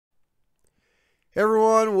Hey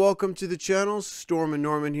everyone, welcome to the channel. Stormin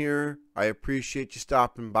Norman here. I appreciate you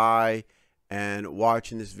stopping by and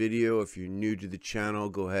watching this video. If you're new to the channel,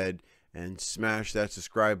 go ahead and smash that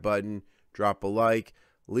subscribe button, drop a like,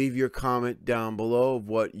 leave your comment down below of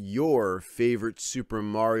what your favorite Super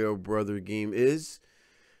Mario Brothers game is.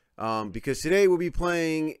 Because today we'll be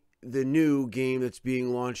playing the new game that's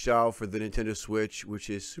being launched out for the Nintendo Switch, which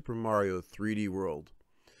is Super Mario 3D World.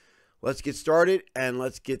 Let's get started and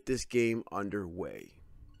let's get this game underway.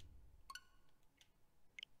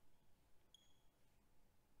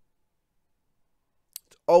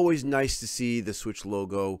 It's always nice to see the Switch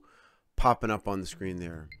logo popping up on the screen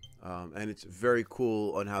there. And it's very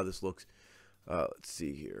cool on how this looks. Let's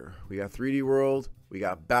see here. We got 3D World. We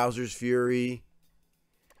got Bowser's Fury.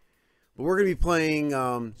 But we're going to be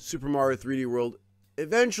playing Super Mario 3D World.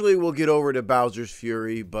 Eventually we'll get over to Bowser's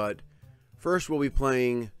Fury, but first, we'll be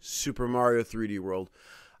playing Super Mario 3D World.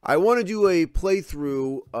 I want to do a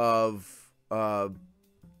playthrough of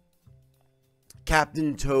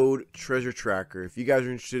Captain Toad Treasure Tracker. If you guys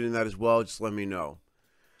are interested in that as well, just let me know.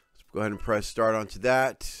 Let's go ahead and press start onto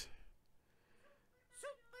that.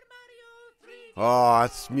 Oh,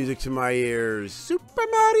 that's music to my ears. Super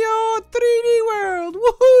Mario 3D World.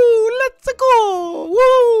 Woohoo! Let's go!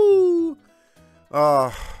 Woo!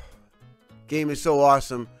 Oh, game is so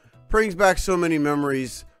awesome. Brings back so many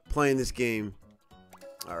memories playing this game.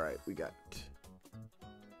 Alright, we got it.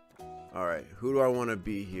 Alright, who do I want to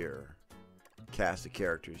be here? Cast of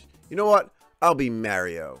characters. You know what? I'll be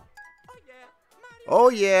Mario. Oh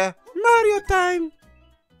yeah, Mario time!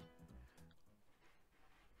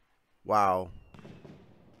 Wow.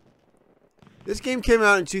 This game came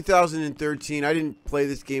out in 2013. I didn't play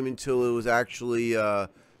this game until it was actually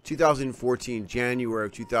 2014, January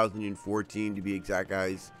of 2014 to be exact,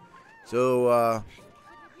 guys. So,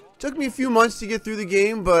 took me a few months to get through the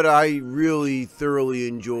game, but I really thoroughly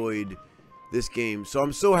enjoyed this game. So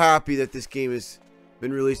I'm so happy that this game has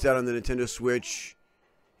been released out on the Nintendo Switch.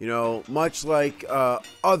 You know, much like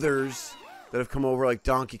others that have come over, like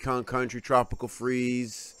Donkey Kong Country, Tropical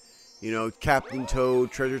Freeze, you know, Captain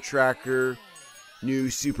Toad, Treasure Tracker, new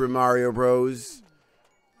Super Mario Bros.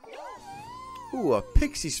 Ooh, a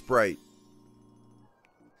Pixie Sprite.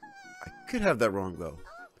 I could have that wrong, though.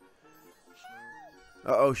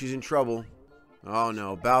 Uh-oh, she's in trouble. Oh,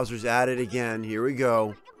 no. Bowser's at it again. Here we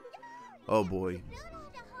go. Oh, boy.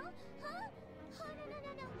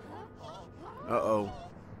 Uh-oh.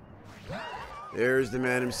 There's the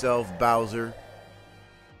man himself, Bowser.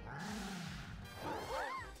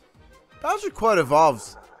 Bowser quite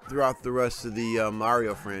evolves throughout the rest of the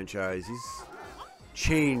Mario franchise. He's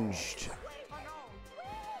changed.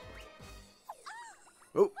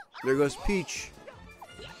 Oh, there goes Peach.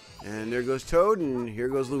 And there goes Toad, and here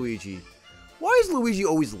goes Luigi. Why is Luigi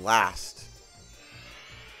always last?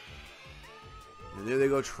 And there they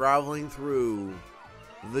go, traveling through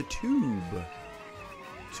the tube.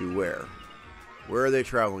 To where? Where are they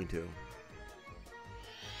traveling to?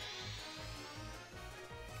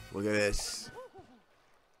 Look at this.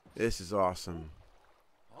 This is awesome.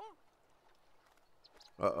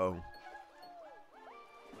 Uh-oh.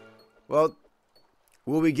 Well,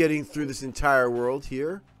 we'll be getting through this entire world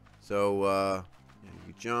here. So,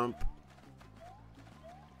 you jump.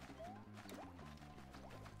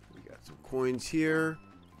 We got some coins here.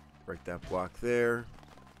 Break that block there.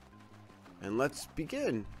 And let's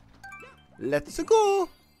begin. Let's go.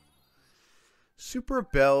 Super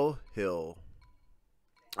Bell Hill.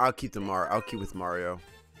 I'll keep with Mario.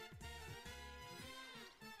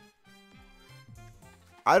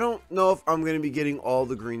 I don't know if I'm going to be getting all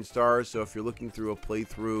the green stars, so if you're looking through a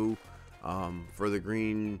playthrough for the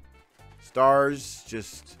green stars,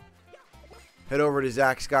 just head over to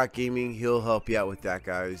Zach Scott Gaming. He'll help you out with that,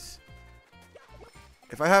 guys.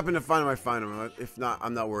 If I happen to find him, I find him. If not,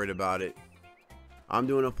 I'm not worried about it. I'm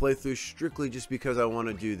doing a playthrough strictly just because I want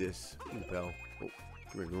to do this. Ooh, Bell. Oh,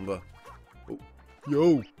 come here, Goomba. Oh,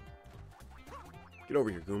 yo. Get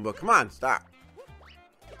over here, Goomba. Come on, stop.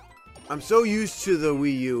 I'm so used to the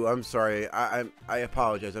Wii U. I'm sorry. I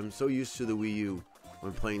apologize. I'm so used to the Wii U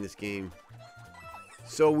when playing this game.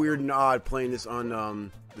 So weird and odd playing this on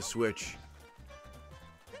the Switch.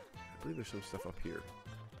 I believe there's some stuff up here.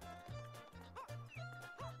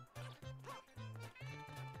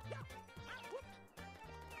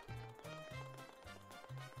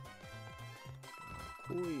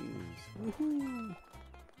 Coins. Woohoo!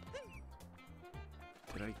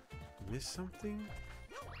 Did I miss something?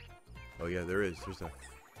 Oh yeah, there is.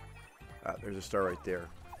 There's a star right there.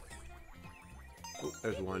 Oh,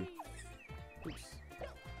 there's one. Oops.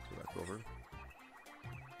 Go back over.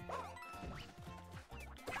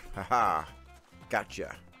 Haha.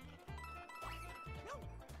 Gotcha.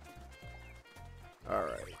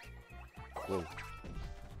 Alright. Whoa.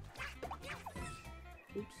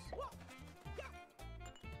 Oops.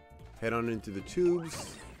 Head on into the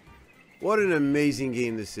tubes. What an amazing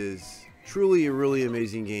game this is. Truly a really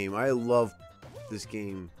amazing game. I love this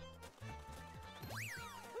game.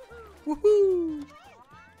 Woohoo!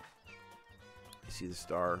 I see the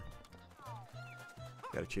star.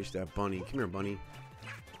 Gotta chase that bunny. Come here, bunny.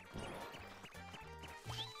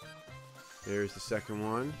 There's the second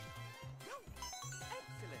one.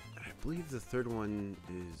 I believe the third one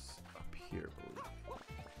is up here.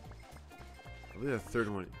 I believe the third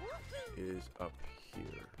one is up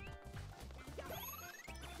here.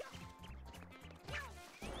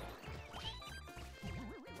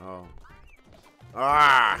 Oh.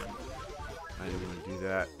 Ah! I didn't want to do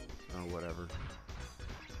that. Oh, whatever.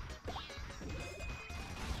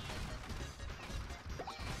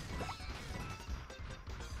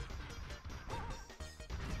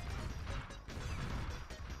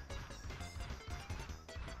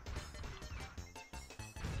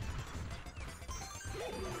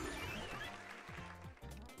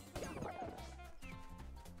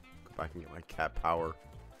 Go back and get my cat power.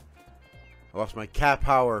 I lost my cat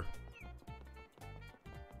power.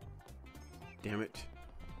 Damn it.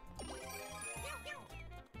 I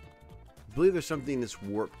believe there's something in this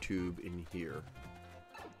warp tube in here.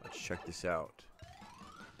 Let's check this out.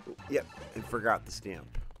 Oh, yep, and forgot the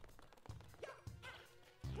stamp.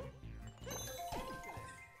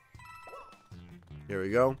 Here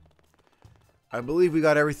we go. I believe we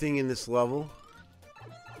got everything in this level.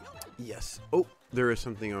 Yes. Oh, there is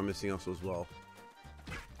something I'm missing also as well.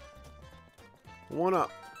 One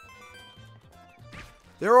up.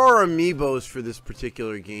 There are amiibos for this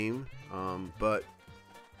particular game, but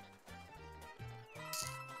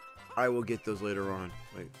I will get those later on.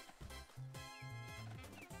 Wait.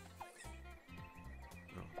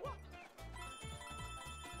 Oh.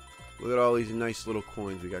 Look at all these nice little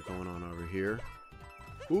coins we got going on over here.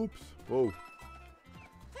 Oops. Whoa.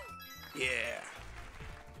 Yeah.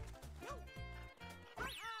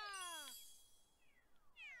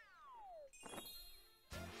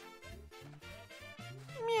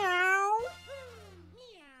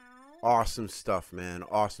 Awesome stuff, man.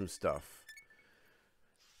 Awesome stuff.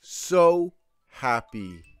 So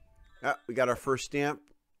happy. Ah, we got our first stamp.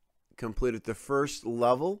 Completed the first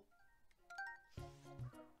level.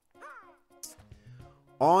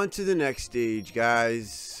 On to the next stage,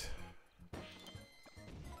 guys.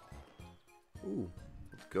 Ooh.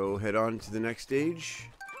 Let's go head on to the next stage.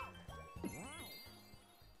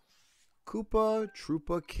 Koopa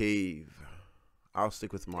Troopa Cave. I'll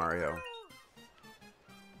stick with Mario.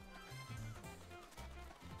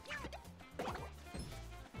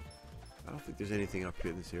 I don't think there's anything up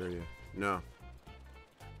here in this area. No.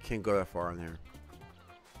 Can't go that far in there.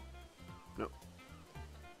 Nope.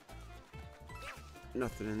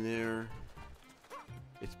 Nothing in there.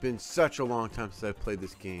 It's been such a long time since I've played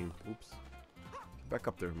this game. Oops. Get back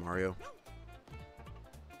up there, Mario.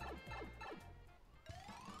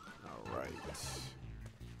 Alright.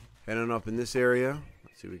 Heading up in this area.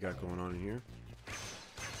 Let's see what we got going on in here.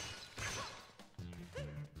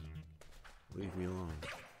 Leave me alone.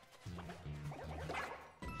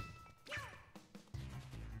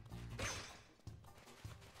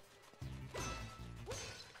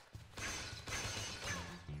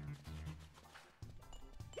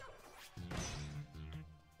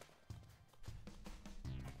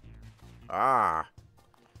 Ah.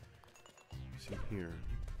 What's in here?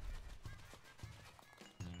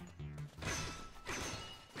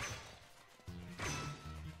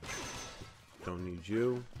 Don't need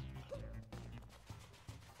you.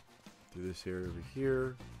 Do this area over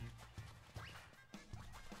here.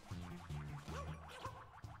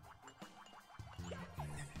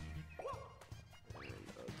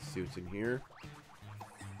 Let's see what's in here.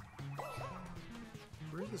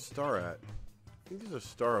 Where's the star at? I think there's a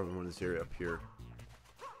star in this area up here.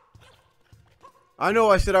 I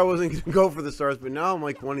know I said I wasn't going to go for the stars, but now I'm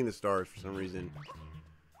like wanting the stars for some reason.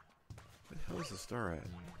 Where the hell is the star at?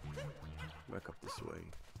 Back up this way.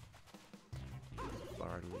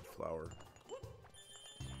 Flower, I don't need flower.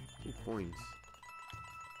 2 coins.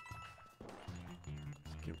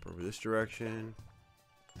 Skimp over this direction.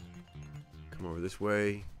 Come over this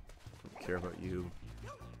way. Don't care about you.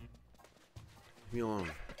 Leave me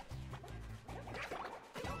alone.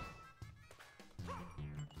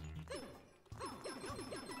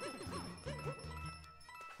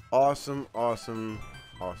 Awesome, awesome,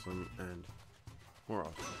 awesome, and more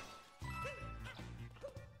awesome.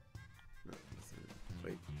 No,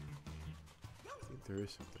 wait. I think there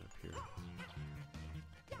is something up here.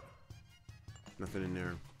 Nothing in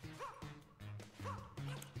there.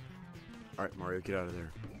 Alright, Mario, get out of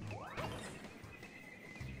there.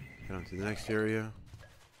 Head on to the next area.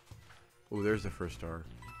 Oh, there's the first star.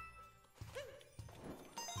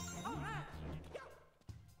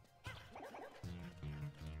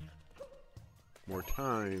 More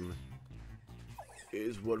time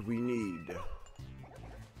is what we need.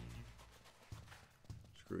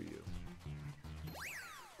 Screw you.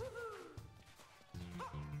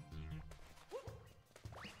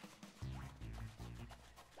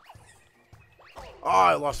 Oh,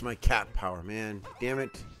 I lost my cat power, man. Damn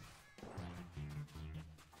it.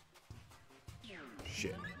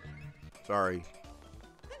 Shit. Sorry.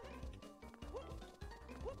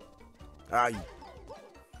 Ah, you...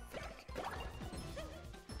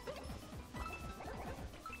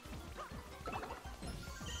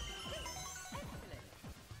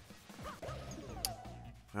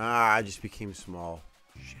 Ah, I just became small.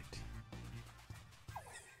 Shit.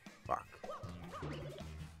 Fuck.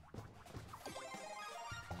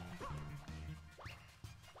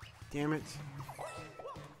 Damn it.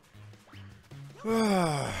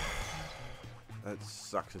 That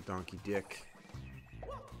sucks a donkey dick.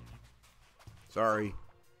 Sorry.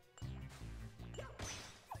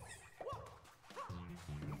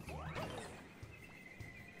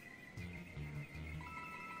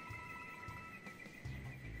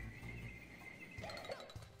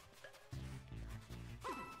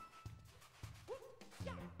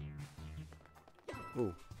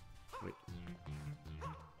 Oh, wait.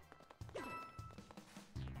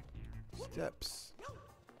 Steps.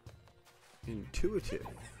 Intuitive.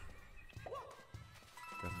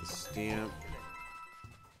 Got the stamp.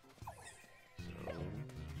 So,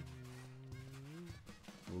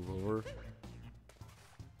 move over.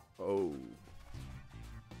 Oh.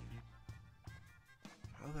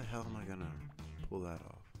 How the hell am I gonna pull that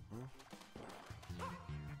off? Huh?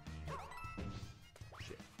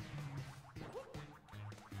 Shit.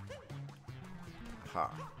 Ha.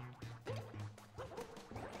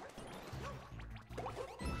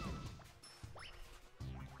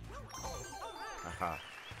 Aha.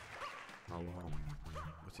 Oh wow.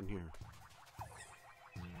 What's in here?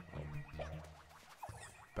 Oh.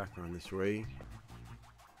 Back around this way.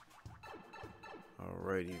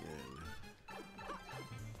 Alrighty then.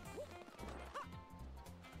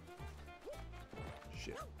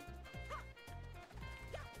 Shit.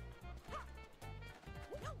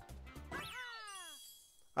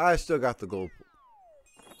 I still got the gold.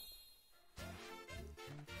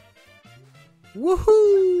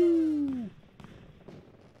 Woohoo!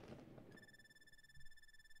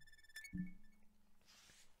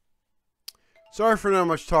 Sorry for not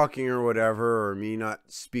much talking or whatever, or me not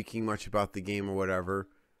speaking much about the game or whatever.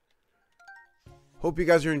 Hope you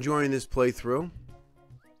guys are enjoying this playthrough.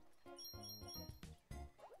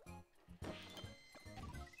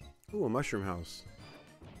 Ooh, a mushroom house.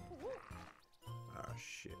 Ah,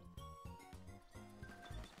 shit.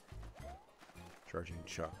 Charging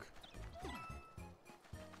Chuck.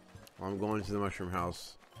 Well, I'm going to the mushroom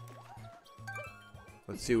house.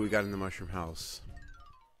 Let's see what we got in the mushroom house.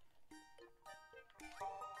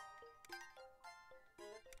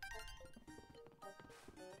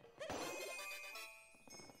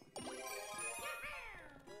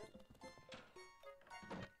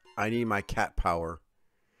 I need my cat power.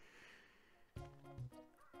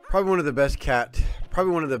 Probably one of the best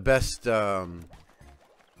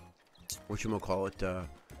whatchamacallit,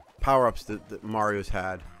 power-ups that Mario's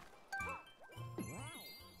had.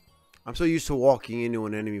 I'm so used to walking into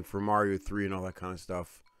an enemy for Mario 3 and all that kind of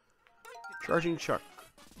stuff. Charging Chuck.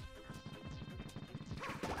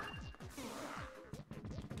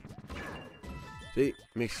 See?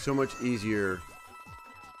 Makes it so much easier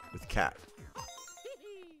with cat.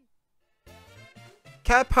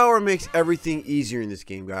 Cat power makes everything easier in this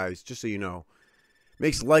game, guys. Just so you know.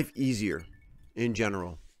 Makes life easier in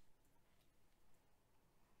general.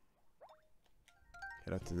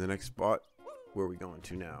 Head up to the next spot. Where are we going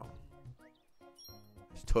to now?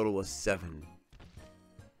 It's total of 7.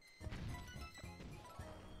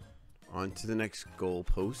 On to the next goal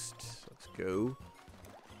post. Let's go.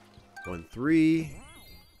 1, 3.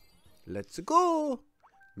 Let's go.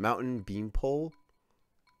 Mountain beam pole.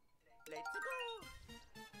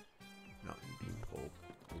 Mountain beam pole.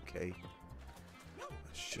 Okay.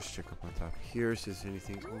 Let's just check up on top here. See if there's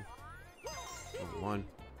anything. Ooh. Oh, 1.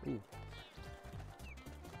 Ooh.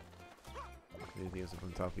 Anything else up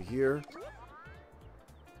on top of here?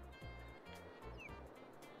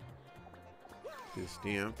 See the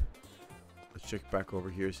stamp. Let's check back over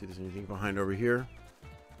here. See if there's anything behind over here.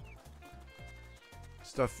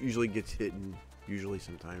 Stuff usually gets hidden. Usually,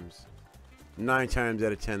 sometimes. 9 times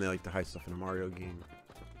out of 10, they like to hide stuff in a Mario game.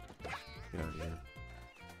 Get out of here.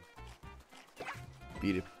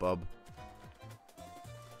 Beat it, bub.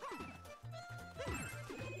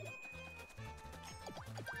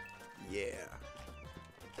 Yeah.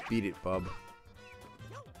 Beat it, bub.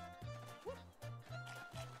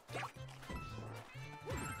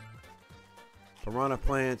 Piranha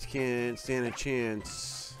plants can't stand a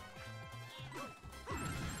chance.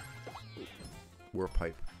 Warp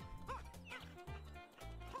pipe.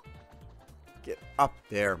 Get up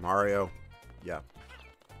there, Mario. Yeah.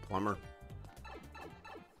 Plumber.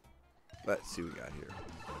 Let's see what we got here.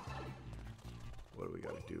 What do we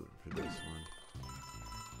got to do for this one?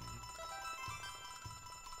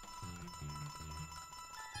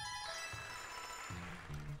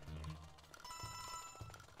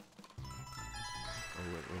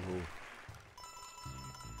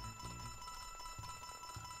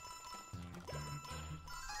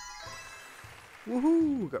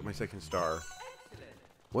 Woohoo! Got my second star.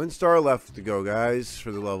 1 star left to go, guys,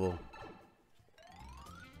 for the level.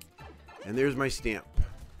 And there's my stamp.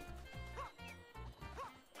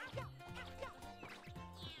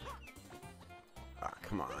 Ah,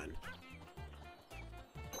 come on.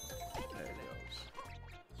 There it goes.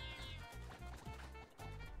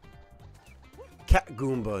 Cat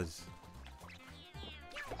Goombas.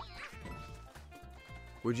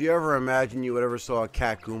 Would you ever imagine you would ever saw a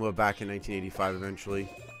Cat Goomba back in 1985 eventually?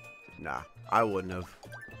 Nah, I wouldn't have.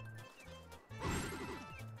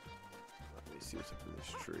 Let me see what's up in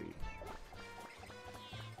this tree.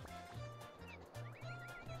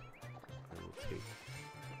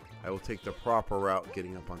 I will take the proper route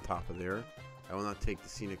getting up on top of there. I will not take the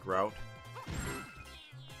scenic route.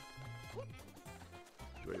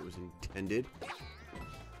 The way it was intended.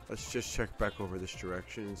 Let's just check back over this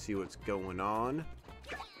direction and see what's going on.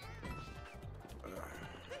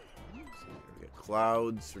 We got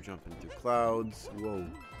clouds. We're jumping through clouds. Whoa.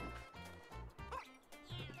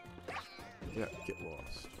 Yeah, get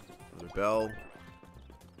lost. Another bell.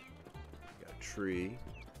 Got a tree.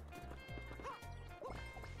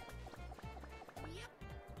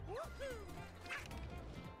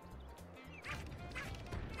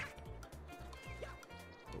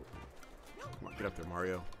 Come on, get up there,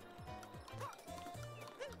 Mario.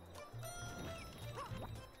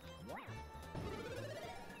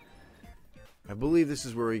 I believe this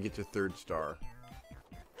is where we get to 3rd star.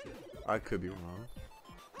 I could be wrong.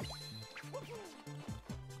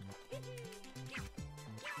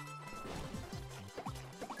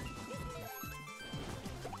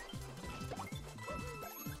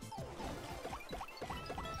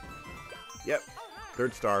 Yep,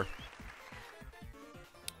 3rd star.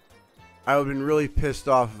 I would have been really pissed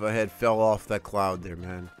off if I had fell off that cloud there,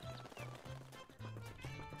 man.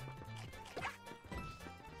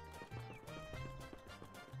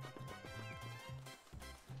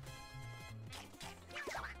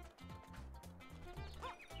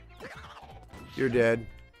 You're dead.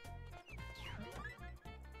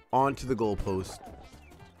 On to the goalpost.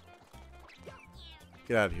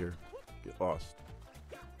 Get out of here. Get lost.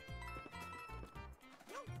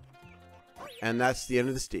 And that's the end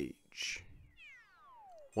of the stage.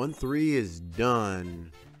 1-3 is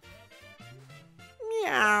done.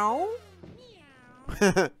 Meow.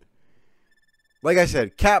 Like I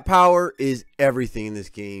said, cat power is everything in this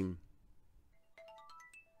game.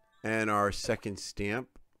 And our second stamp.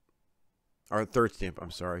 Our 3rd stamp,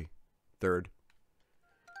 I'm sorry. 3rd.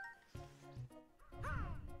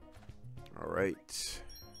 Alright.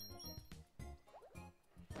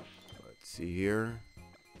 Let's see here.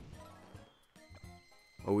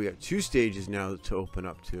 Oh, we got 2 stages now to open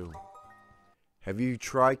up to. Have you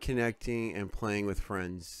tried connecting and playing with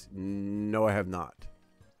friends? No, I have not.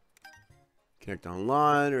 Connect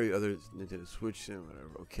online or other Nintendo Switch, whatever.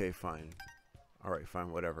 Okay, fine. Alright,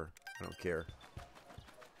 fine, whatever. I don't care.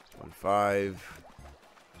 1-5.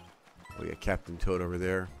 We got Captain Toad over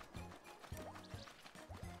there.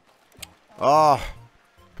 Oh,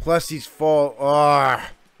 Plessie's fault. Oh,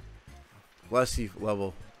 Plessie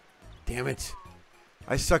level. Damn it.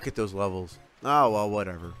 I suck at those levels. Oh, well,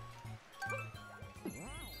 whatever.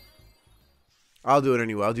 I'll do it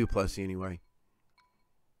anyway. I'll do Plessie anyway.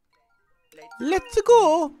 Let's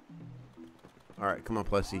go. Alright, come on,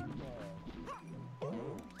 Plessie.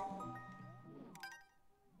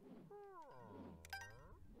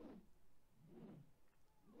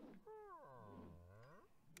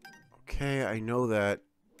 Okay, I know that.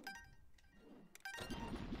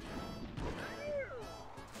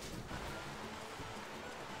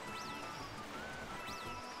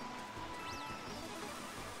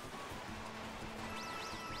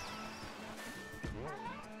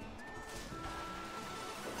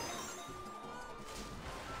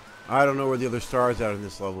 I don't know where the other star is at in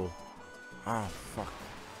this level. Ah, fuck.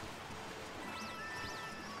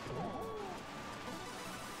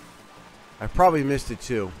 I probably missed it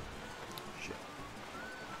too. Shit.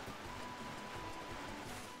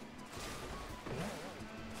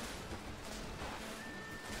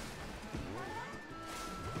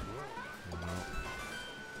 No.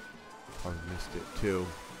 Probably missed it too.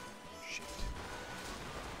 Shit.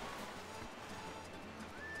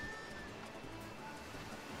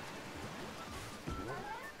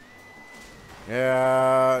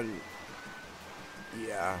 Yeah.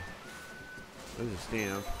 Yeah. There's a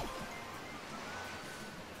stamp.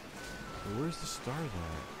 Where's the stars at?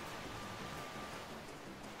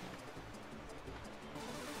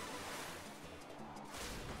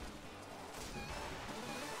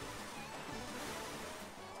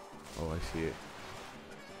 Oh, I see it.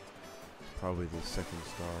 It's probably the second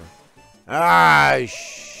star. Ah,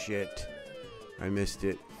 shit. I missed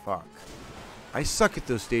it. Fuck. I suck at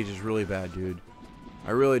those stages really bad, dude.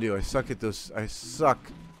 I really do. I suck at those. I suck.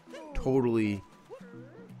 Totally.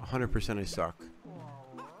 100% I suck.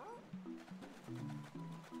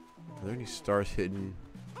 Are there any stars hidden?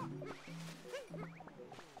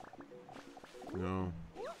 No.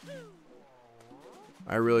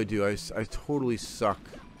 I really do. I totally suck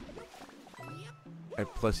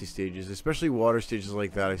at Plessy stages. Especially water stages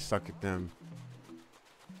like that. I suck at them.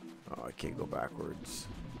 Oh, I can't go backwards.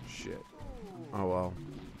 Shit. Oh well.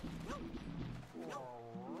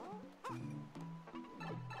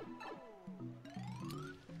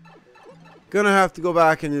 Gonna have to go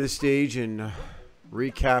back into the stage and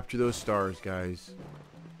recapture those stars, guys.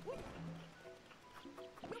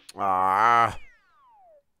 Ah.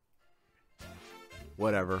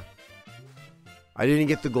 Whatever. I didn't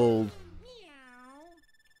get the gold.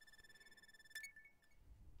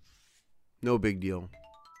 No big deal.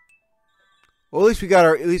 Well, at least we got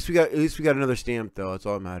our. At least we got another stamp, though. That's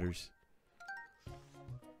all that matters.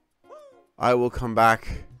 I will come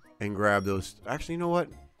back and grab those. Actually, you know what?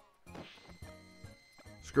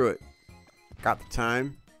 Screw it. Got the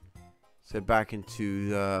time. Let's head back into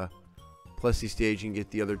the Plessy stage and get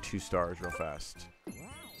the other 2 stars real fast.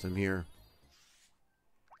 So I'm here.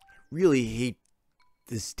 Really hate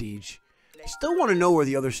this stage. I still want to know where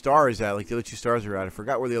the other star is at. Like the other 2 stars are at. I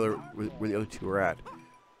forgot where the other 2 are at.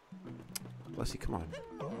 Plessy, come on.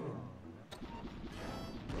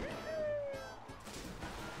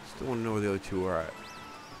 Still want to know where the other 2 are at.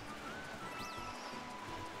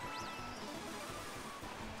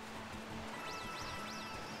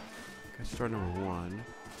 Star number 1.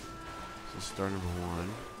 This is star number 1.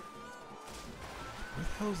 Where the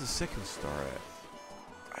hell is the second star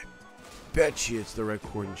at? I bet you it's the red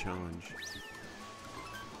coin challenge.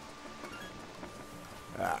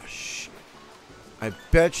 Ah, shit. I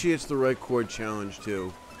bet you it's the red cord challenge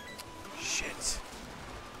too. Shit.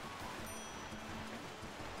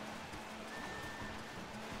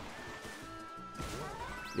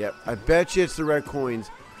 Yep, I bet you it's the red coins.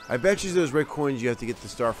 I bet you those red coins you have to get the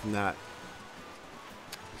star from that.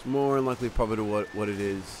 It's more than likely probably to what it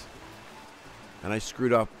is. And I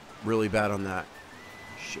screwed up really bad on that.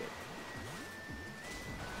 Shit.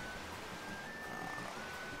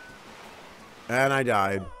 And I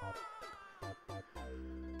died.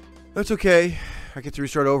 That's okay. I get to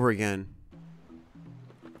restart over again.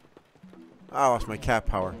 I lost my cat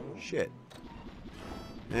power. Shit.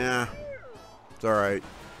 Yeah. It's alright.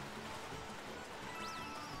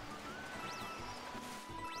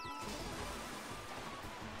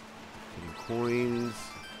 Coins.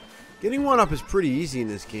 Getting 1-up is pretty easy in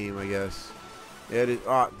this game, I guess. Yeah, it is.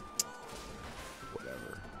 Whatever.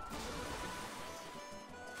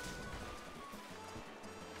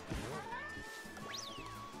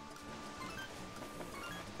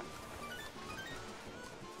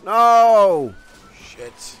 No!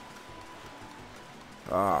 Shit.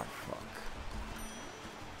 Ah, fuck.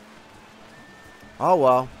 Oh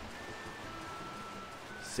well.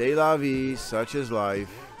 C'est la vie, such is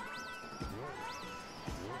life.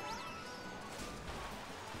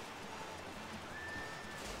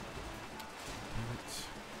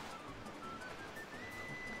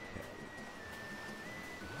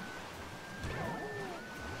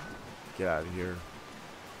 Get out of here.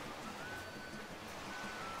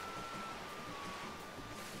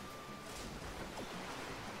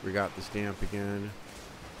 We got the stamp again.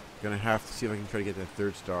 Gonna have to see if I can try to get that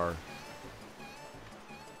 3rd star.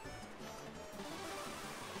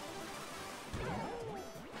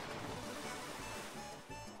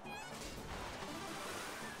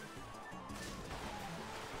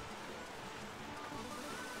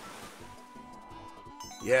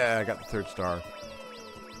 Yeah, I got the 3rd star.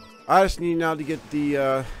 I just need now to get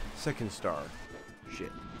the Second star.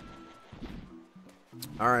 Shit.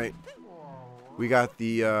 Alright. We got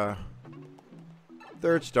the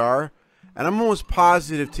third star. And I'm almost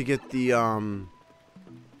positive to get the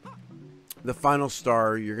final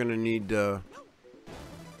star, you're gonna need you're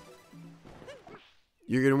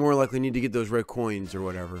gonna more likely need to get those red coins or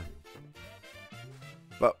whatever.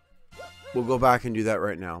 But we'll go back and do that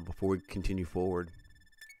right now before we continue forward.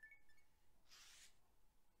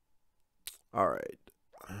 Alright.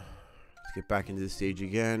 Let's get back into the stage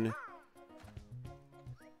again.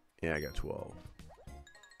 Yeah, I got 12.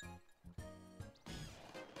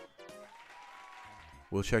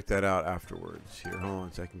 We'll check that out afterwards. Here, hold on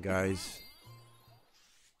a second, guys.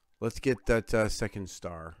 Let's get that second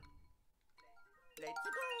star.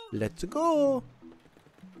 Let's go.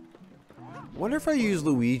 Wonder if I use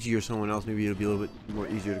Luigi or someone else, maybe it'll be a little bit more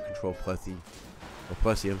easier to control Plessy. Or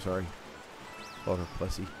Plessy, I'm sorry. I called her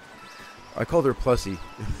Plessy. I called her Plessy.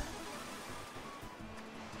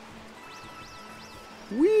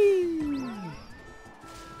 Whee!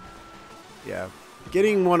 Yeah.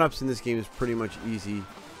 Getting 1-ups in this game is pretty much easy.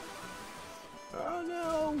 Oh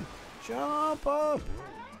no! Jump up!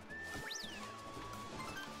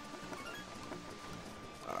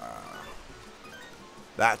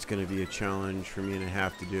 That's gonna be a challenge for me and a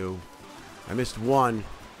half to do. I missed one.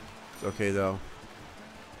 It's okay though.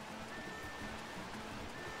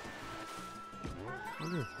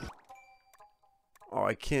 Oh,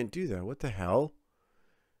 I can't do that. What the hell?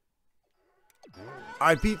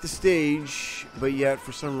 I beat the stage, but yet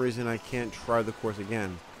for some reason I can't try the course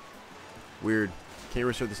again. Weird. Can't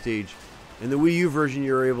restart the stage. In the Wii U version,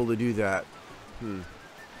 you're able to do that. But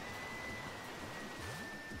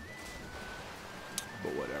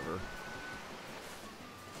whatever.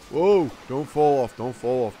 Whoa! Don't fall off. Don't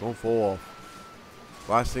fall off. Don't fall off.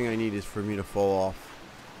 Last thing I need is for me to fall off.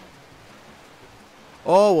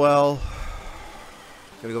 Oh well.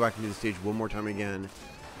 Gotta go back and do the stage one more time again.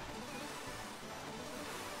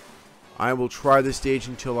 I will try the stage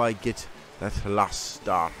until I get that last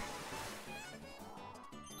star.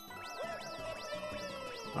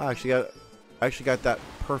 I actually got that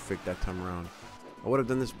perfect that time around. I would have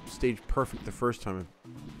done this stage perfect the first time.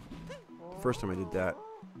 I did that.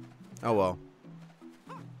 Oh well.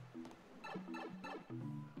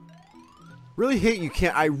 Really hate you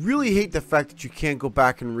can't. I really hate the fact that you can't go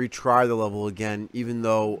back and retry the level again, even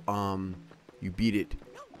though you beat it.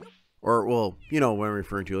 Or, well, you know what I'm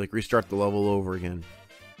referring to. Like, restart the level over again.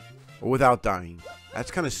 Or without dying. That's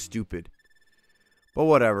kind of stupid. But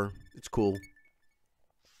whatever. It's cool.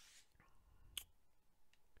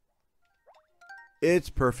 It's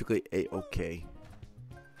perfectly A-okay.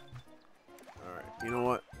 Alright, you know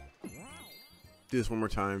what? Do this one more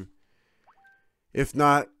time. If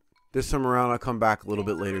not, this time around, I'll come back a little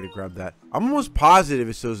bit later to grab that. I'm almost positive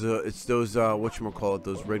it's those whatchamacallit,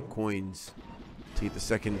 those red coins. To get the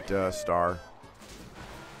second star.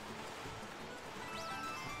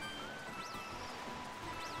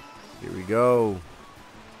 Here we go.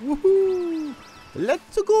 Woohoo!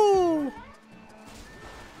 Let's go!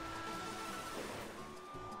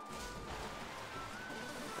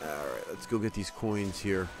 Alright, let's go get these coins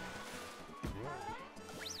here.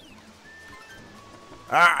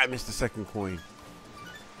 Ah, I missed the second coin.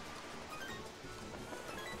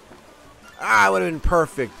 Ah, it would have been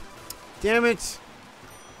perfect. Damn it.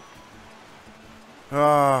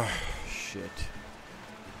 Ah, shit.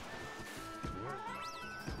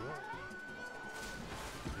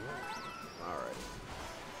 Alright.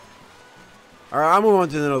 Alright, I'll move on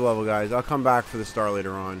to another level, guys. I'll come back for the star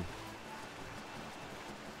later on.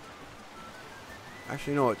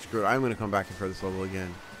 Actually, you know what? Screw it. I'm going to come back and try this level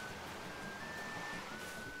again.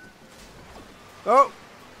 Oh!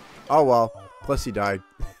 Oh, well. Plus he died.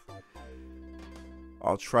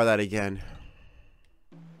 I'll try that again.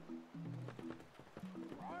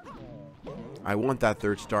 I want that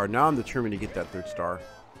third star. Now I'm determined to get that third star.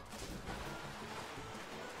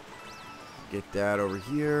 Get that over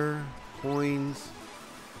here. Coins.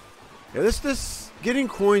 Yeah, this getting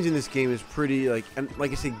coins in this game is pretty, like, and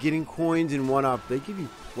like I said, getting coins in 1-up, they give you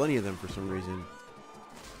plenty of them for some reason.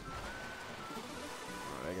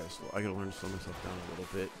 Alright, I gotta learn to slow myself down a little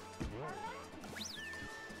bit.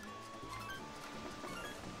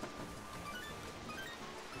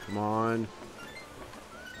 Come on.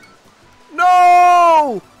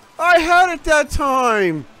 No! I had it that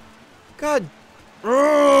time! God.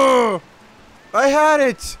 Ugh! I had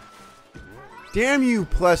it! Damn you,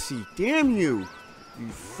 Plessy. Damn you. You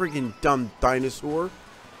friggin' dumb dinosaur.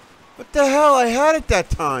 What the hell? I had it that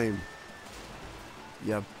time.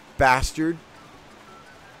 You bastard.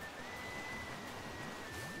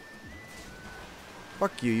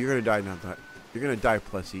 Fuck you. You're gonna die now. You're gonna die,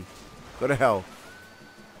 Plessy. Go to hell.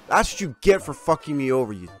 That's what you get for fucking me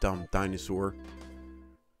over, you dumb dinosaur.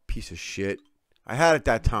 Piece of shit. I had it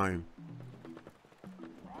that time.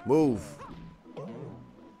 Move.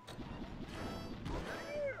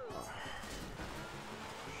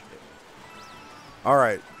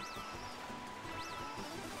 Alright.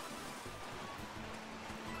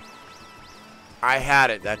 I had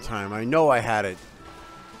it that time. I know I had it.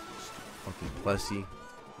 Fucking Plessy.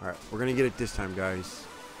 Alright, we're gonna get it this time, guys.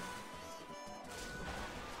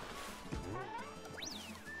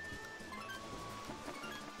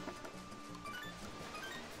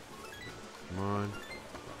 Come on.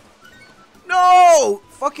 No!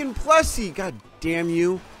 Fucking Plessy! God damn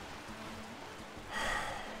you.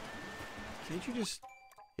 Can't you just...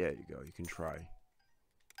 Yeah, you go. You can try.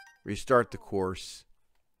 Restart the course.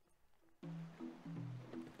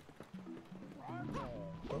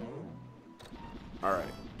 Alright.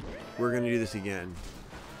 We're gonna do this again.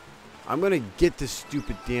 I'm gonna get this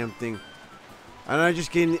stupid damn thing. And I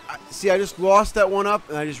just gained... See, I just lost that one up,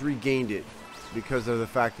 and I just regained it. Because of the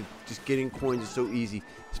fact that just getting coins is so easy.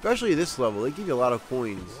 Especially this level. They give you a lot of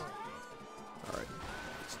coins. Alright.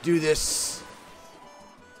 Let's do this.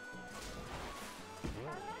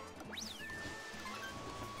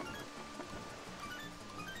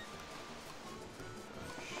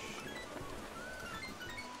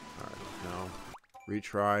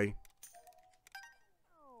 Retry.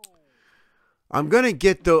 I'm gonna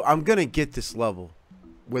get this level,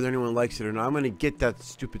 whether anyone likes it or not. I'm gonna get that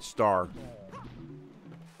stupid star.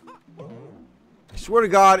 I swear to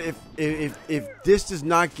God, if this does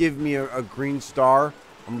not give me a green star,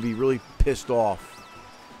 I'm gonna be really pissed off.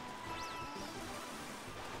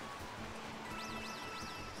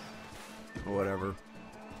 Or whatever.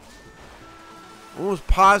 I'm almost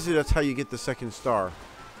positive that's how you get the second star.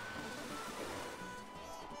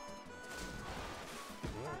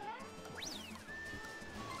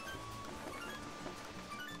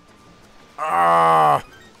 Ah!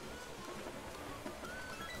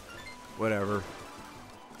 Whatever.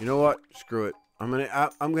 You know what? Screw it. I'm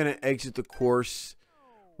gonna exit the course.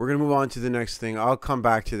 We're gonna move on to the next thing. I'll come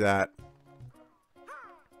back to that.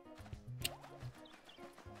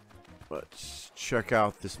 Let's check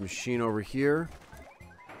out this machine over here.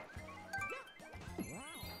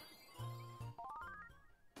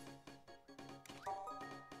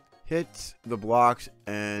 Hit the blocks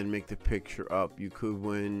and make the picture up. You could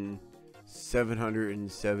win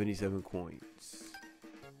 777 coins.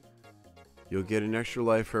 You'll get an extra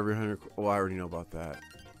life for every 100. Oh, I already know about that.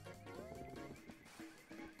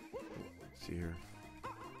 Let's see here.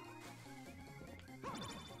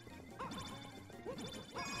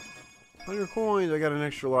 $100 coins. I got an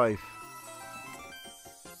extra life.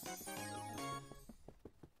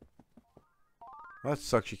 Well, that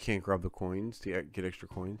sucks. You can't grab the coins to get extra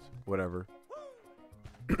coins. Whatever.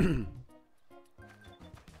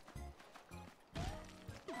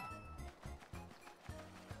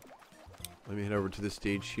 Let me head over to this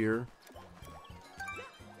stage here.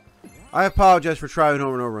 I apologize for trying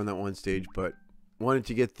over and over on that one stage, but wanted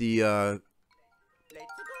to get the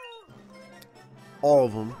all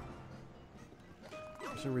of them.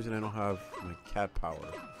 For some reason, I don't have my cat power.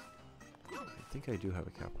 I think I do have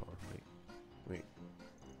a cat power. Wait.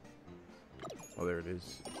 Oh, there it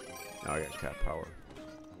is. Now I got cat power.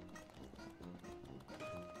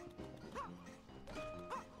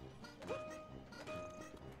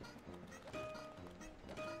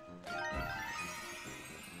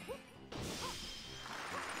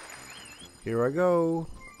 Here I go.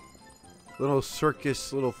 Little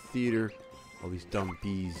circus, little theater. All these dumb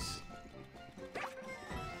bees.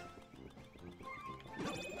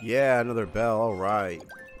 Yeah, another bell. All right.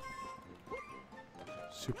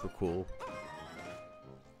 Super cool.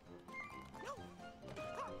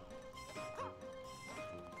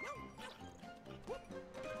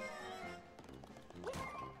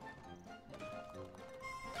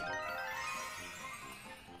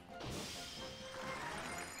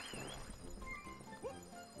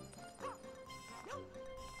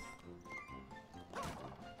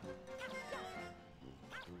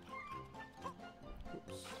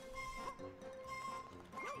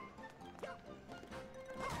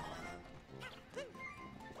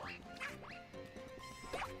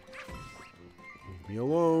 Me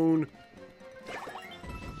alone.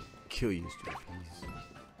 Kill you, stupid bees.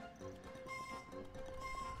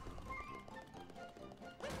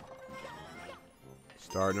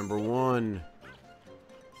 Star number 1.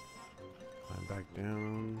 Climb back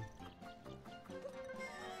down.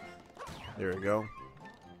 There we go.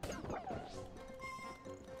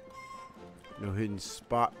 No hidden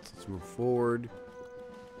spots. Let's move forward.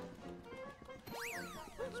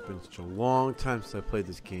 been such a long time since I played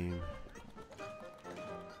this game.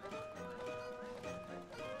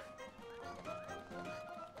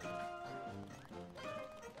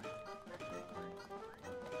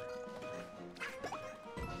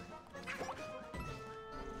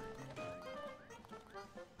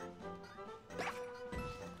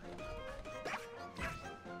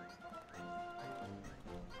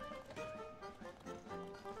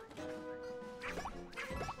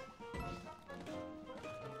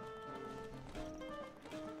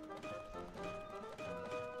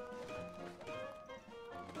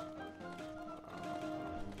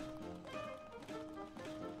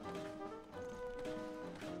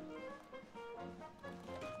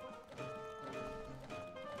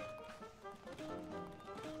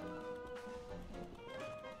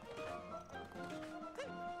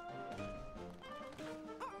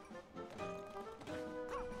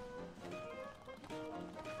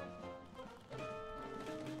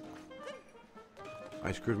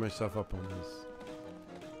 I screwed myself up on this.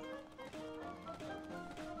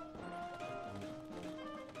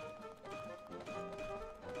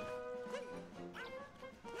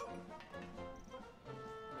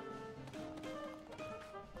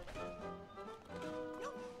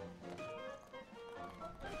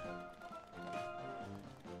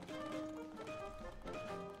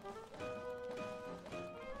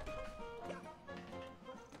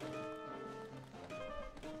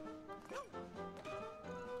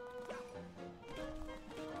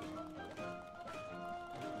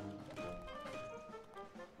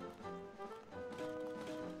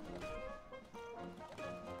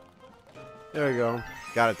 There we go.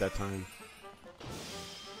 Got it that time.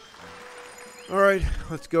 Alright,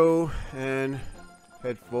 let's go and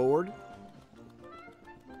head forward.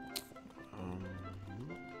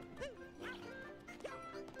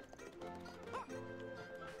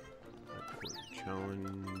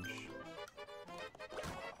 Challenge.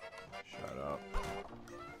 Shut up.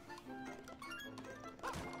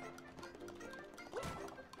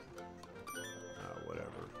 Whatever.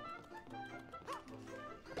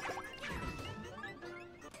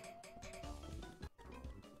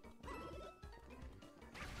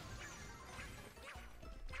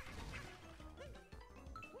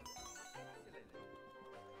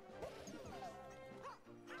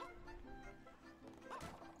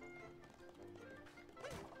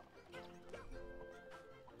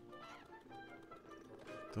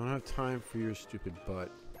 Don't have time for your stupid butt.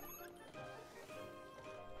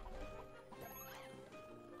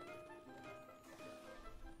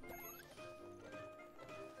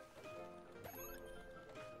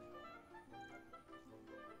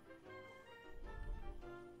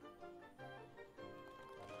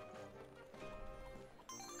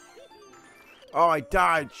 Oh, I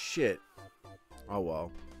died. Shit. Oh,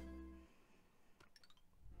 well.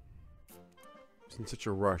 It's in such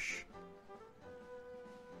a rush.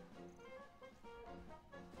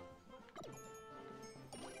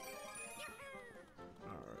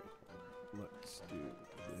 Let's do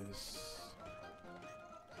this.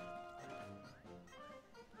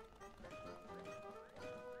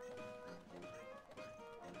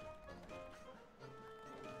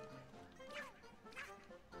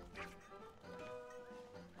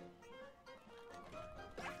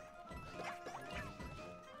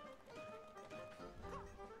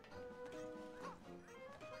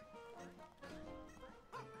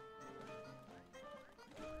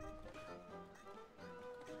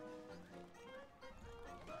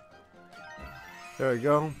 There we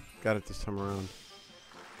go. Got it this time around.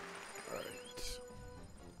 Alright.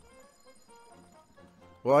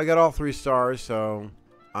 Well, I got all 3 stars, so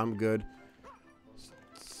I'm good.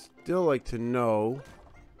 Still like to know.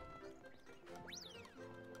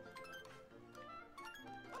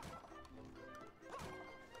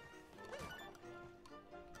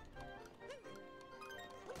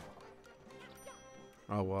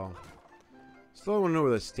 Oh, well. Still want to know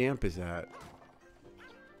where the stamp is at.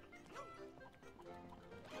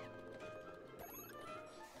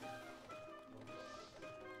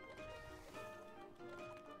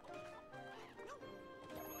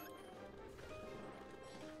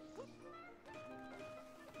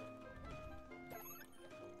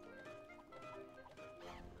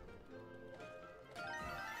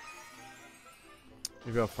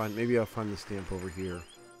 Maybe I'll find the stamp over here.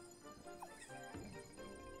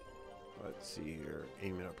 Let's see here.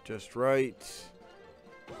 Aim it up just right.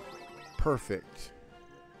 Perfect.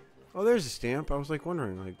 Oh, there's a stamp. I was like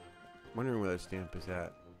wondering where that stamp is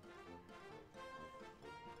at.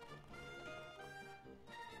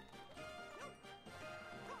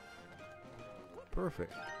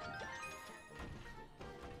 Perfect.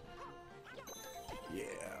 Yeah,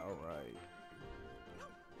 Alright.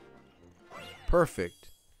 Perfect.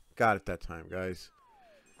 Got it that time, guys.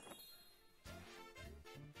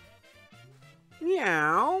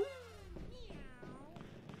 Meow.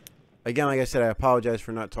 Again, like I said, I apologize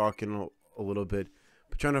for not talking a little bit.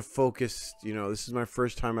 But trying to focus, you know, this is my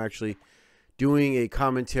first time actually doing a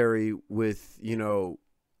commentary with, you know,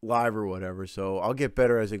 live or whatever. So I'll get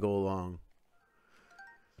better as I go along.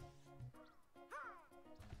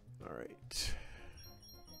 Alright.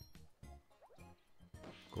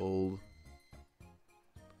 Gold.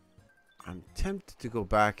 I'm tempted to go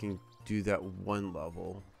back and do that one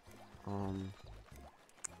level.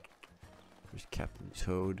 There's Captain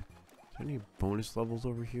Toad. Is there any bonus levels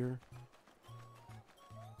over here?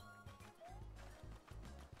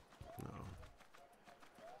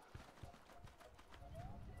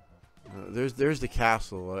 No. There's the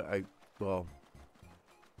castle. Well,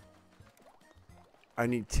 I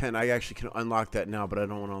need 10. I actually can unlock that now, but I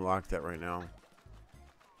don't want to unlock that right now.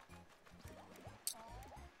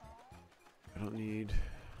 I don't need...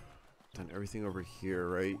 Done everything over here,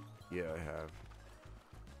 right? Yeah, I have.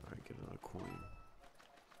 Alright, get another coin.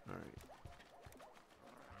 Alright.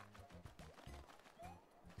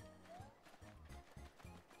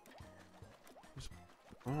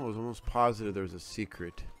 Oh, I was almost positive there was a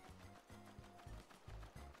secret.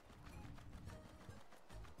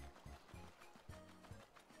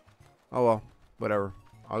 Oh well, whatever.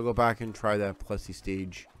 I'll go back and try that Plessy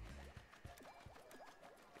stage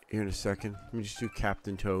here in a second. Let me just do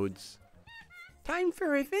Captain Toad's. Time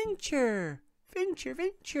for adventure! Venture,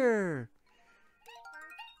 venture!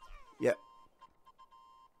 Yep.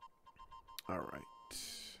 Alright.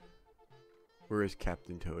 Where is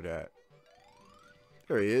Captain Toad at?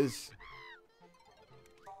 There he is.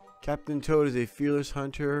 Captain Toad is a fearless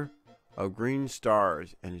hunter of green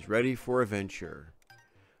stars and is ready for adventure.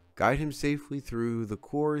 Guide him safely through the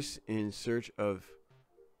course in search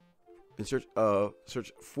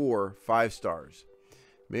for 5 stars.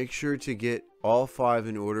 Make sure to get all 5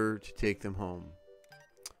 in order to take them home.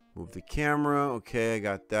 Move the camera. Okay, I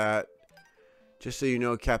got that. Just so you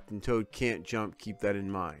know, Captain Toad can't jump. Keep that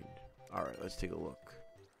in mind. Alright, let's take a look.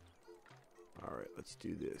 Alright, let's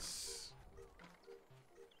do this.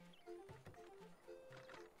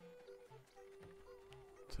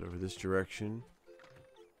 Let's head over this direction.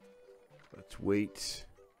 Let's wait.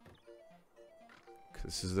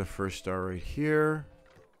 This is the first star right here.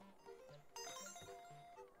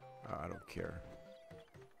 I don't care.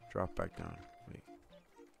 Drop back down. Wait.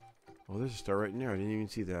 Oh, there's a star right in there. I didn't even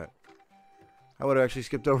see that. I would have actually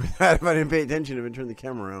skipped over that if I didn't pay attention if I turned the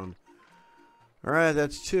camera around. Alright,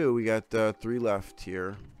 that's 2. We got 3 left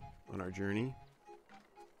here on our journey.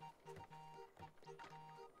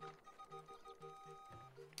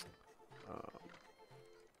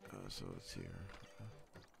 So let's see here.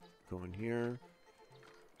 Go in here.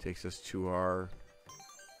 Takes us to our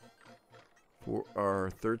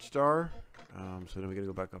 3rd star. So then we gotta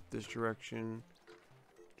go back up this direction.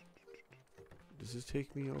 Does this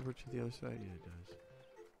take me over to the other side? Yeah, it does.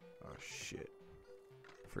 Oh shit!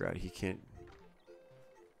 I forgot he can't.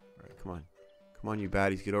 All right, come on, come on, you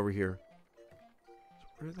baddies, get over here. So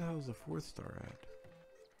where the hell is the 4th star at?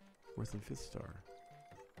 4th and 5th star.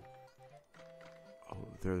 Oh,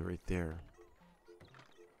 they're right there.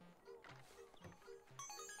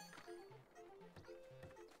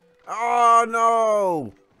 Oh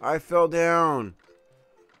no! I fell down.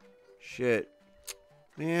 Shit.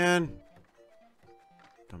 Man.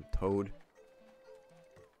 Dumb Toad.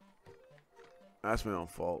 That's my own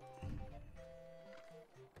fault.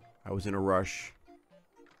 I was in a rush.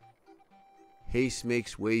 Haste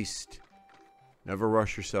makes waste. Never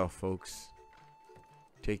rush yourself, folks.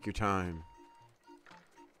 Take your time.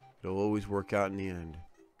 It'll always work out in the end.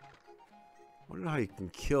 I wonder how you can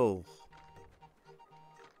kill.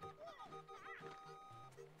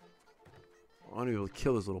 I want to be able to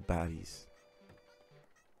kill those little baddies.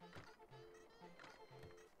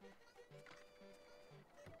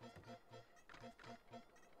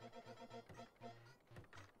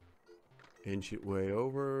 Inch it way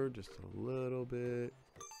over, just a little bit.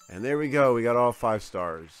 And there we go. We got all 5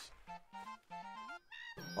 stars.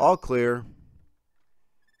 All clear.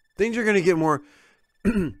 Things are gonna get more.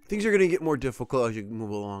 Things are gonna get more difficult as you move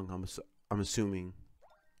along. I'm assuming.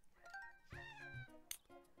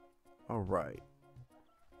 All right.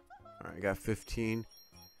 All right. I got 15.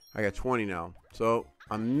 I got 20 now. So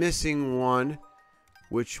I'm missing 1,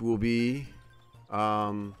 which will be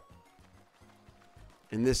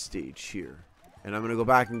in this stage here, and I'm gonna go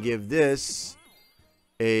back and give this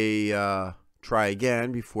a try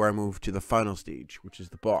again before I move to the final stage, which is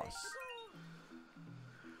the boss.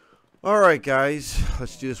 Alright, guys.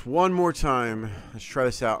 Let's do this one more time. Let's try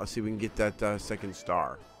this out. Let's see if we can get that second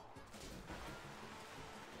star.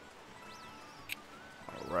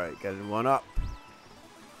 Alright, got it one up.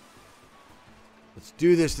 Let's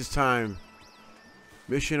do this time.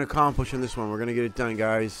 Mission accomplished on this one. We're going to get it done,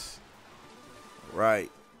 guys. Right.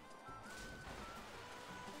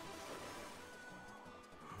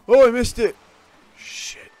 Oh, I missed it.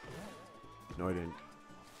 Shit. No, I didn't.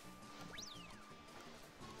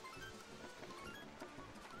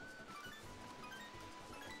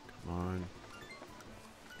 Come on.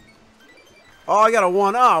 Oh, I got a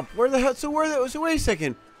one up. Where the hell? So wait a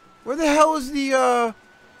second. Where the hell is the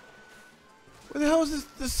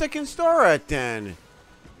the second star at then?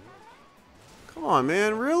 Come on,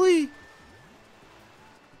 man. Really?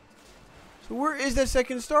 So where is that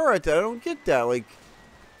second star at then? I don't get that. Like,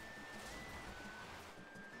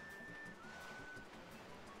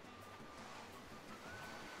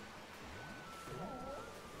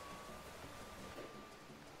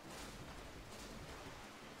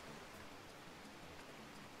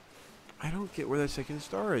 I don't get where that second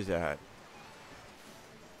star is at.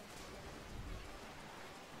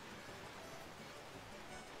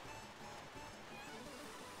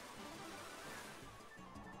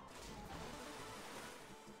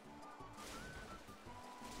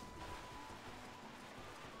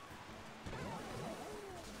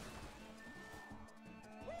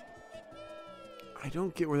 I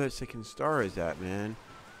don't get where that second star is at, man.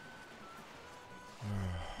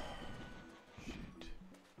 Shit.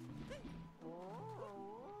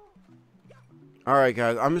 Alright,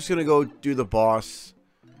 guys. I'm just going to go do the boss.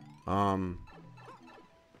 And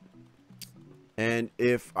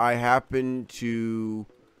if I happen to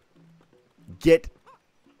get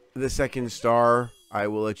the second star, I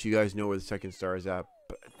will let you guys know where the second star is at.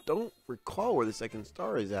 But I don't recall where the second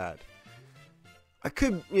star is at. I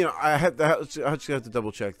could, you know, I just have to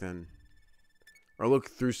double check then, or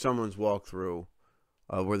look through someone's walkthrough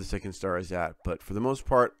of where the second star is at. But for the most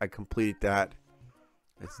part, I completed that.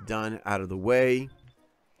 It's done, out of the way.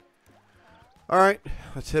 All right,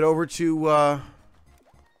 let's head over to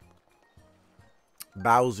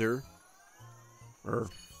Bowser,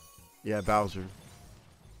 yeah, Bowser.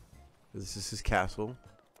 This is his castle.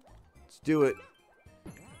 Let's do it.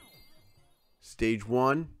 Stage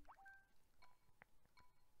 1.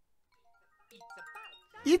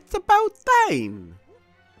 It's about time.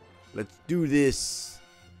 Let's do this.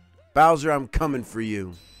 Bowser, I'm coming for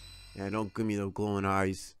you. Yeah, don't give me those glowing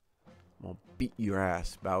eyes. I'm gonna beat your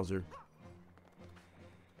ass, Bowser.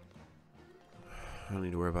 I don't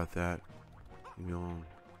need to worry about that. Leave me alone.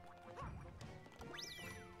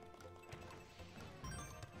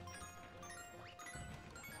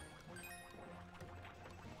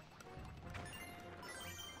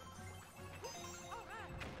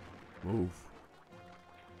 Move.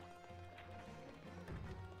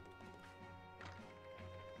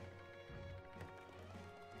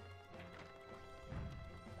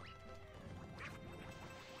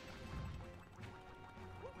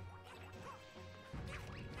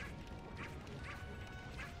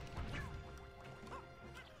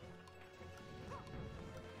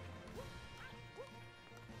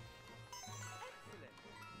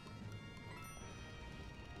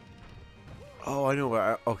 Oh, I know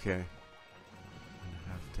where. Okay. I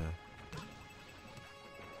have to.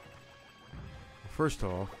 First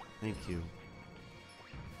off, thank you.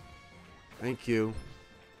 Thank you.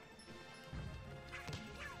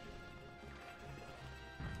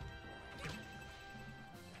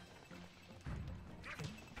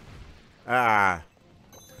 Ah,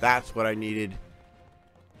 that's what I needed.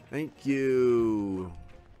 Thank you.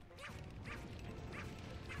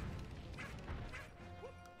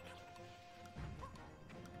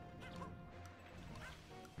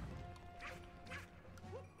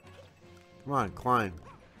 Come on, climb.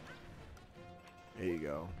 There you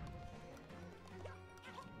go.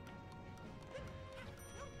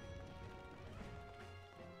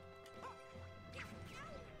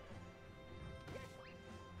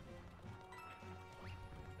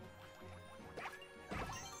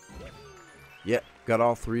 Yep, got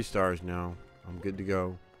all 3 stars now. I'm good to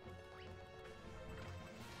go.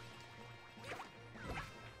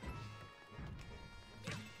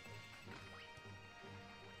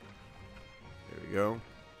 There we go.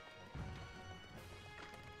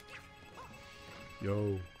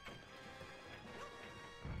 Yo.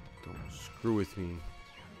 Don't screw with me.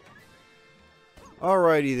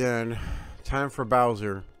 Alrighty then. Time for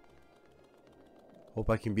Bowser.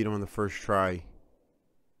 Hope I can beat him on the first try.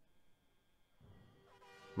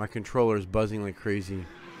 My controller is buzzing like crazy.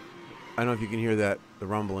 I don't know if you can hear that, the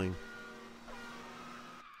rumbling.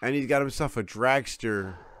 And he's got himself a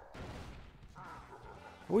dragster.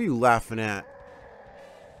 What are you laughing at?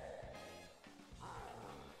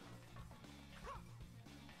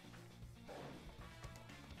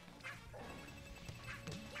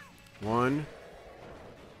 One.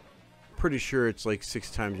 Pretty sure it's like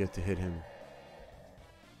 6 times you have to hit him.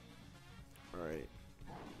 Alright.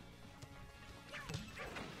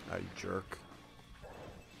 Ah, you jerk.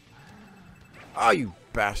 Ah, you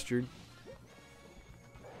bastard.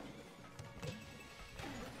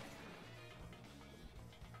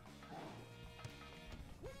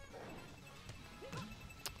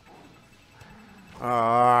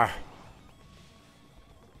 Ah.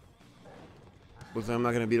 Looks like I'm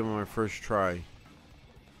not going to beat him on my first try.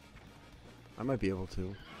 I might be able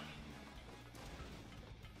to.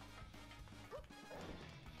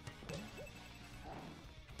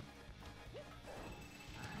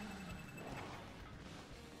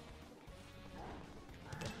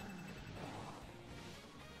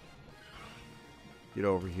 Get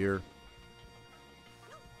over here.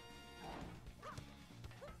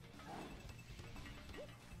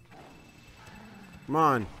 Come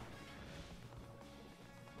on.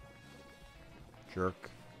 Jerk.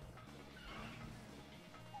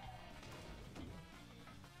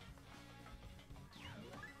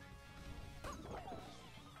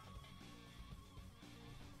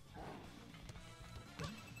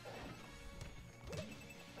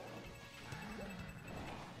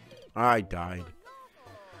 I died.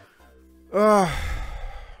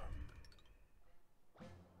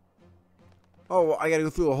 Oh, I gotta go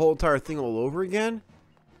through the whole entire thing all over again?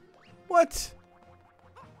 What?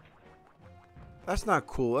 That's not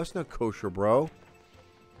cool. That's not kosher, bro.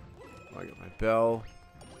 Oh, I got my bell.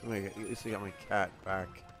 At least I got my cat back.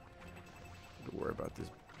 Don't worry about this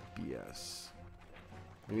BS.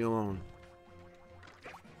 Leave me alone.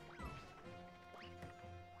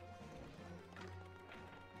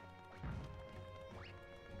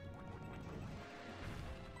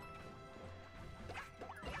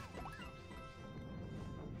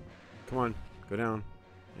 Come on, go down.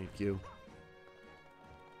 Thank you.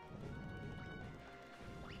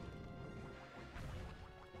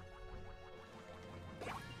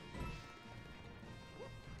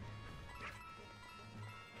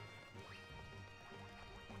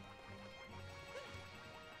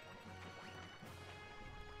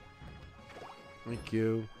 Thank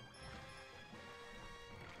you.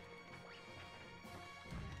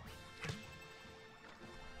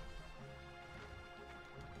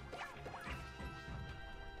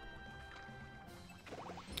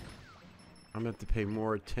 I'm going to have to pay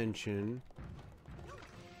more attention.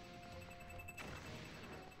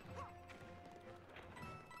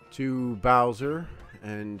 To Bowser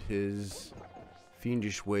and his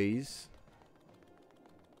fiendish ways.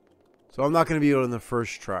 So I'm not going to be able in the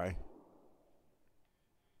first try.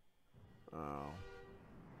 Oh.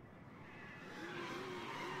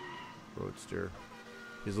 Roadster.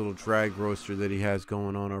 His little drag roaster that he has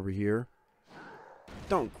going on over here.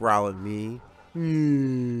 Don't growl at me.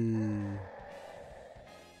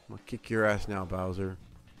 I'm gonna kick your ass now, Bowser.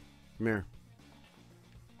 Come here.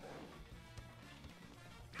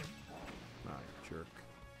 Ah, you jerk.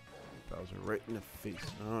 Bowser right in the face.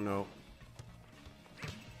 Oh no.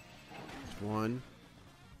 That's one.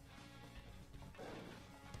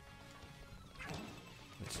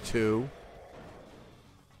 That's two.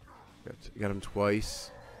 Got him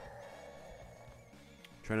twice.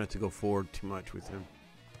 Try not to go forward too much with him.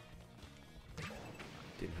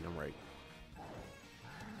 Didn't hit him right.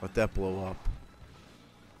 Let that blow up.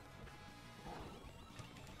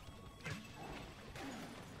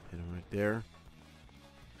 Hit him right there.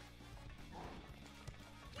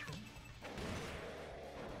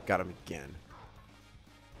 Got him again.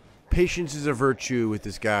 Patience is a virtue with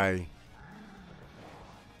this guy.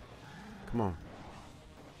 Come on.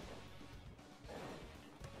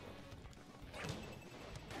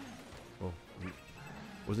 Oh,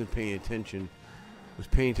 wasn't paying attention. Was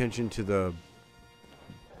paying attention to the...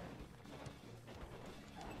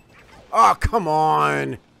 Oh, come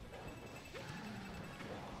on!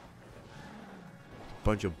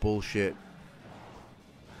 Bunch of bullshit.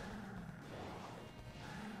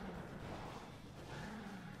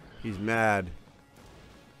 He's mad.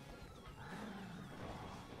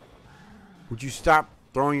 Would you stop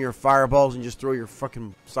throwing your fireballs and just throw your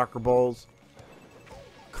fucking soccer balls?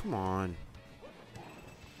 Come on.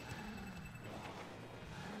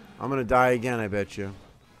 I'm gonna die again, I bet you.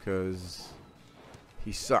 Because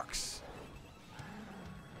he sucks.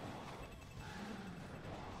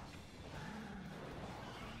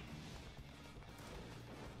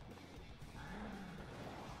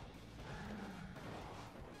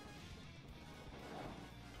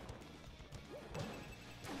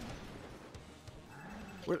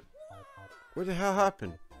 What the hell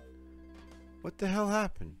happened? What the hell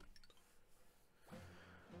happened?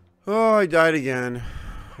 Oh, I died again.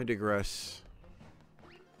 I digress.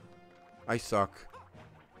 I suck.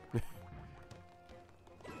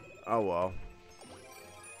 Oh well.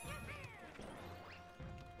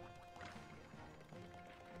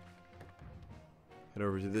 Head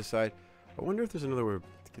over to this side. I wonder if there's another way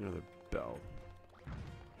to get another bell.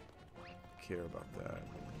 Care about that.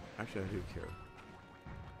 Actually, I do care.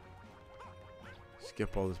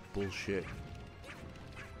 Skip all this bullshit.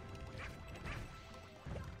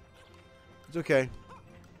 It's okay.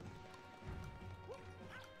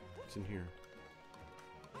 What's in here?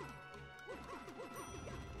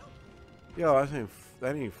 Yo,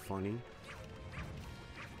 that ain't funny.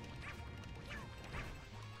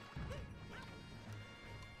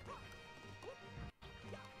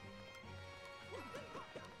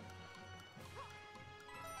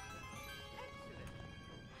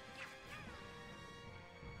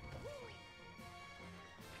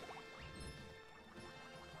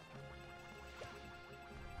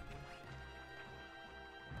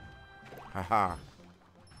 Haha.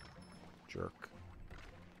 Jerk.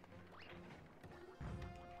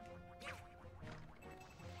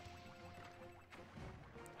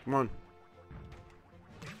 Come on.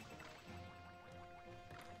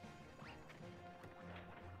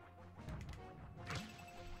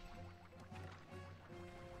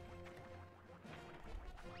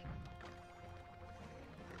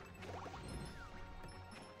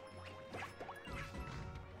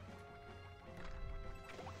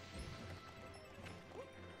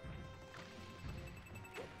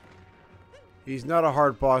 He's not a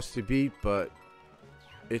hard boss to beat, but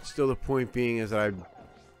it's still the point being is that I'm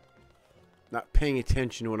not paying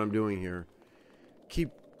attention to what I'm doing here.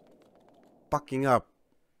 Keep fucking up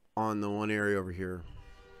on the one area over here.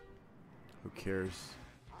 Who cares?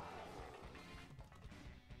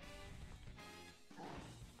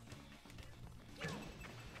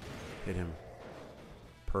 Hit him.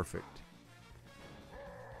 Perfect.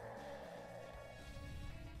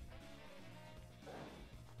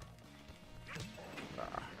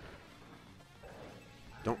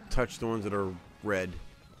 Don't touch the ones that are red.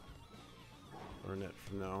 Learn that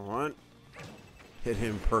from now on. Hit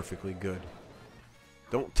him perfectly good.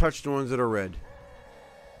 Don't touch the ones that are red.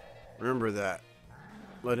 Remember that.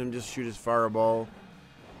 Let him just shoot his fireball.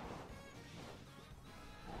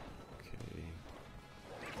 Okay.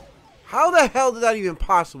 How the hell is that even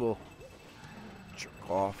possible? Jerk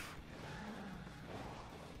off.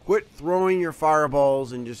 Quit throwing your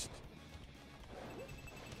fireballs and just...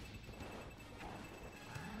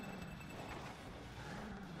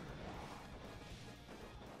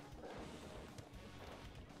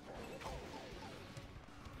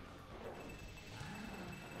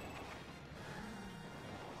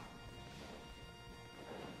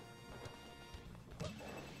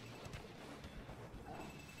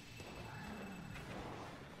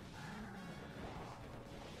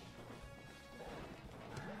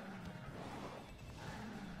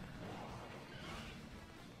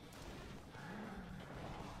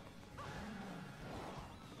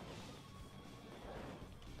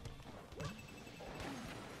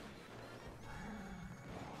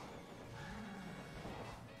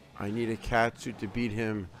 I need a cat suit to beat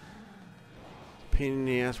him. Pain in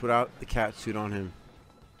the ass without the cat suit on him.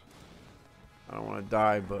 I don't want to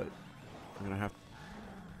die, but I'm gonna have to.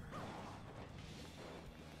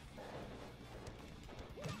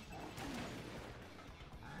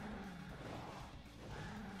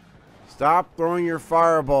 Stop throwing your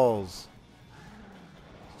fireballs.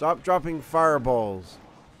 Stop dropping fireballs.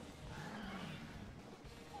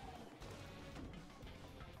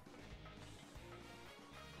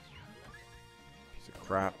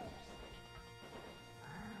 Crap.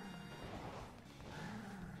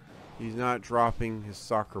 He's not dropping his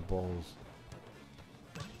soccer balls.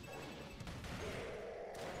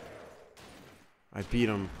 I beat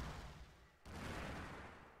him.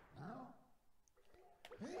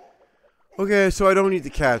 Okay, so I don't need the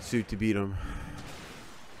cat suit to beat him.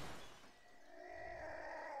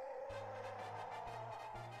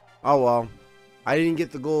 Oh well. I didn't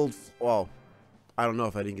get the gold. Well, I don't know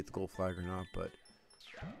if I didn't get the gold flag or not, but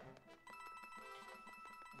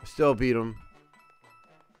I still beat him.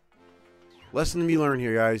 Lesson to be learned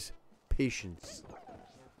here, guys. Patience.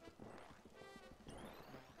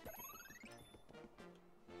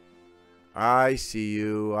 I see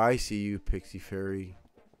you. I see you, Pixie Fairy.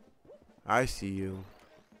 I see you.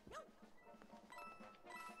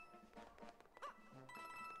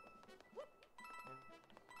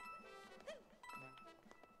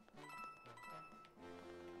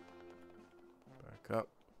 Back up.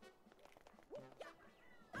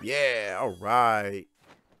 Yeah, all right.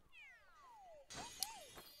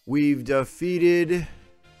 We've defeated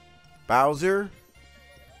Bowser,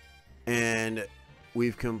 and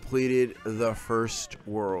we've completed the first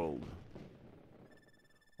world.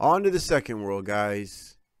 On to the second world,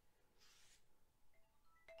 guys.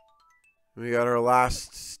 We got our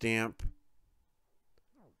last stamp.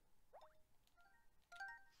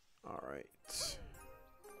 All right.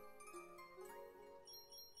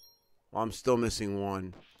 Well, I'm still missing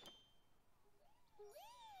one.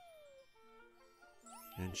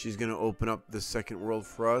 And she's going to open up the second world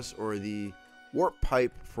for us, or the warp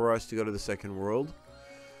pipe for us to go to the second world.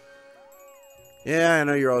 Yeah, I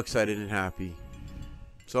know you're all excited and happy.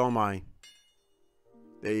 So am I.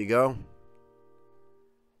 There you go.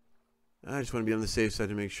 I just want to be on the safe side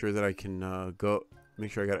to make sure that I can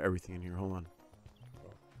make sure I got everything in here. Hold on.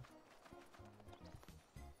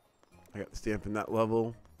 I got the stamp in that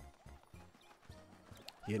level.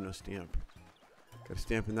 Yeah, no stamp. Got a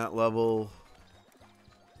stamp in that level.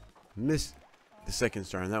 Missed the second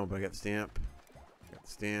star on that one, but I got the stamp. Got the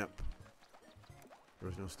stamp. There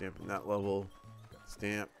was no stamp in that level. Got the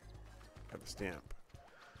stamp. Got the stamp.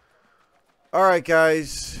 Alright,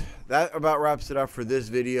 guys. That about wraps it up for this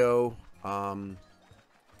video.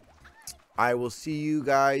 I will see you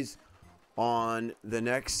guys on the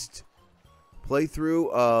next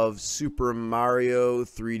playthrough of Super Mario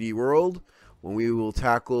 3D World, when we will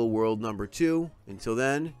tackle world number 2. Until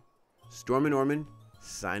then, Stormin Norman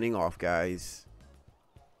signing off, guys.